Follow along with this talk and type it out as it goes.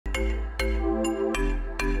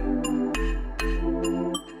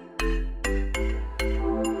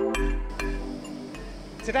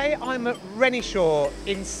Today I'm at Renishaw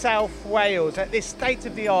in South Wales at this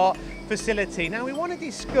state-of-the-art facility. Now we want to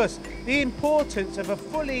discuss the importance of a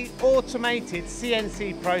fully automated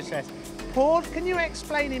CNC process. Paul, can you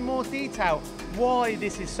explain in more detail why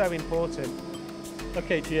this is so important?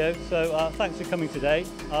 Okay, Gio, so thanks for coming today.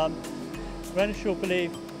 Renishaw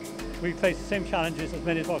believe we face the same challenges as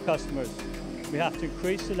many of our customers. We have to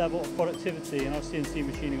increase the level of productivity in our CNC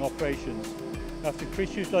machining operations. We have to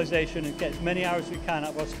increase utilisation and get as many hours as we can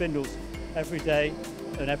out of our spindles every day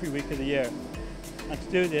and every week of the year. And to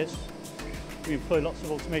do this, we employ lots of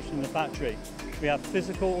automation in the factory. We have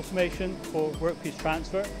physical automation for workpiece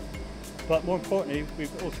transfer, but more importantly,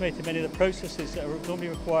 we've automated many of the processes that normally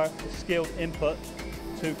require a skilled input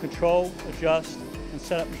to control, adjust, and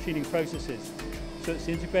set up machining processes. So it's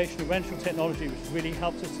the integration of Renishaw technology which has really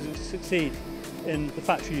helped us to succeed in the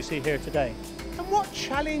factory you see here today. And what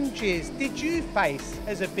challenges did you face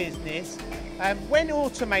as a business when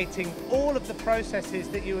automating all of the processes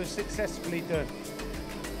that you have successfully done?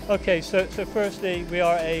 Okay, so firstly, we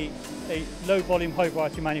are a low volume, high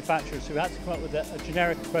variety manufacturer, so we had to come up with a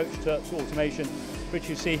generic approach to automation, which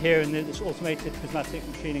you see here in this automated prismatic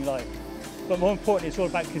machining line. But more importantly, it's all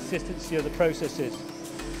about consistency of the processes.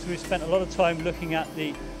 So we spent a lot of time looking at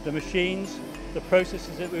the machines, the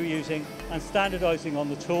processes that we were using, and standardizing on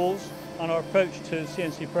the tools and our approach to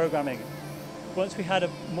CNC programming. Once we had a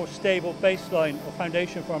more stable baseline or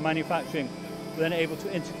foundation for our manufacturing, we were then able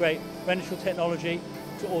to integrate Renishaw technology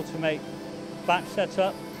to automate batch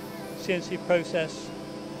setup, CNC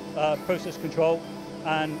process control,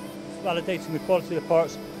 and validating the quality of the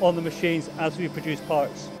parts on the machines as we produce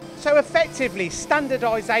parts. So effectively,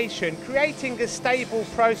 standardization, creating a stable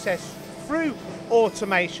process through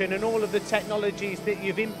automation and all of the technologies that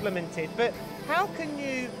you've implemented. But how can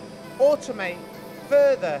you automate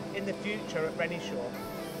further in the future at Renishaw?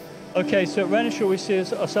 Okay, so at Renishaw we see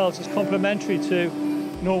ourselves as complementary to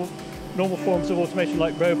normal forms of automation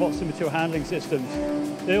like robots and material handling systems.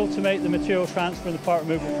 They automate the material transfer and the part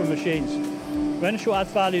removal from machines. Renishaw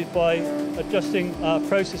adds value by adjusting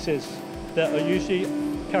processes that are usually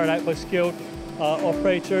carried out by skilled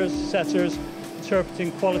operators, setters,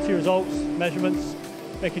 interpreting quality results, measurements,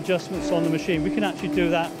 make adjustments on the machine. We can actually do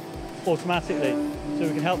that automatically. So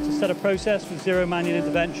we can help to set a process with zero manual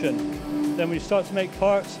intervention. Then when you start to make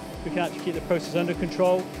parts, we can actually keep the process under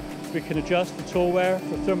control. We can adjust the tool wear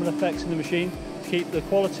for thermal effects in the machine to keep the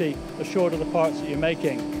quality assured of the parts that you're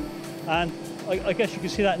making. And I guess you can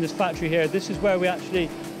see that in this factory here. This is where we actually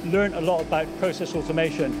learn a lot about process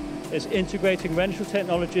automation. It's integrating Renishaw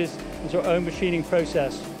technologies into our own machining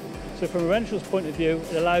process. So from Renishaw's point of view,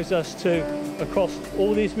 it allows us to, across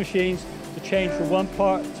all these machines, to change from one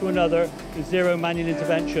part to another with zero manual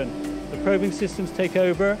intervention. The probing systems take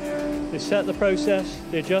over, they set the process,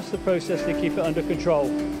 they adjust the process, they keep it under control.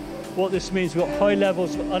 What this means, we've got high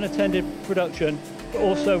levels of unattended production, but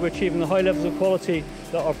also we're achieving the high levels of quality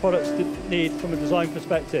that our products need from a design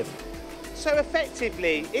perspective. So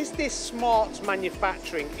effectively, is this smart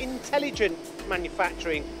manufacturing, intelligent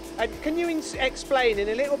manufacturing? And can you explain in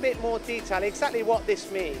a little bit more detail exactly what this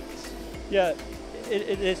means? Yeah,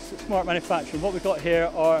 it is smart manufacturing. What we've got here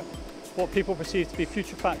are what people perceive to be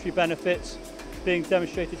future factory benefits being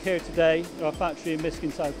demonstrated here today in our factory in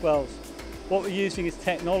Miskin, South Wales. What we're using is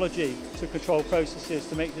technology to control processes,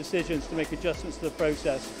 to make decisions, to make adjustments to the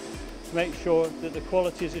process, to make sure that the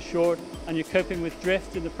quality is assured and you're coping with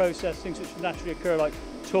drift in the process, things which naturally occur like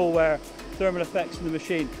tool wear, thermal effects in the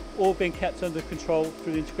machine, all being kept under control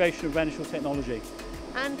through the integration of Renishaw technology.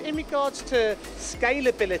 And in regards to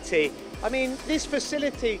scalability, I mean, this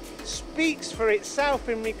facility speaks for itself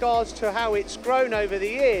in regards to how it's grown over the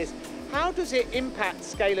years. How does it impact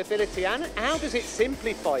scalability and how does it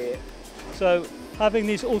simplify it? So having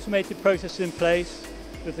these automated processes in place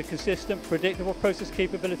with the consistent, predictable process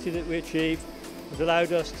capability that we achieve has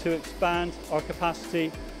allowed us to expand our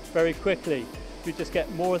capacity very quickly. We just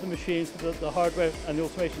get more of the machines with the hardware and the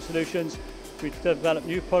automation solutions. We develop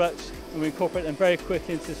new products and we incorporate them very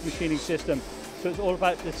quickly into this machining system. So it's all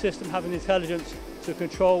about the system having the intelligence to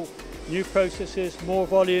control new processes, more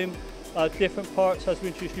volume, different parts as we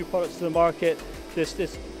introduce new products to the market.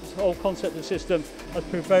 This whole concept of the system has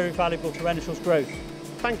proved very valuable to Renishaw's growth.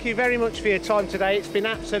 Thank you very much for your time today. It's been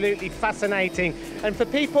absolutely fascinating. And for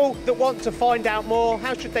people that want to find out more,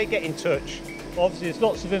 how should they get in touch? Obviously, there's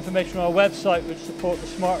lots of information on our website which support the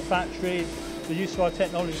smart factory, the use of our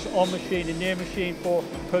technologies on machine and near machine for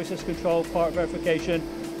process control, part verification,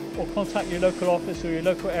 or contact your local office or your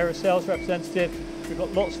local area sales representative. We've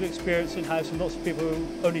got lots of experience in-house and lots of people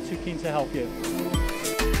who are only too keen to help you.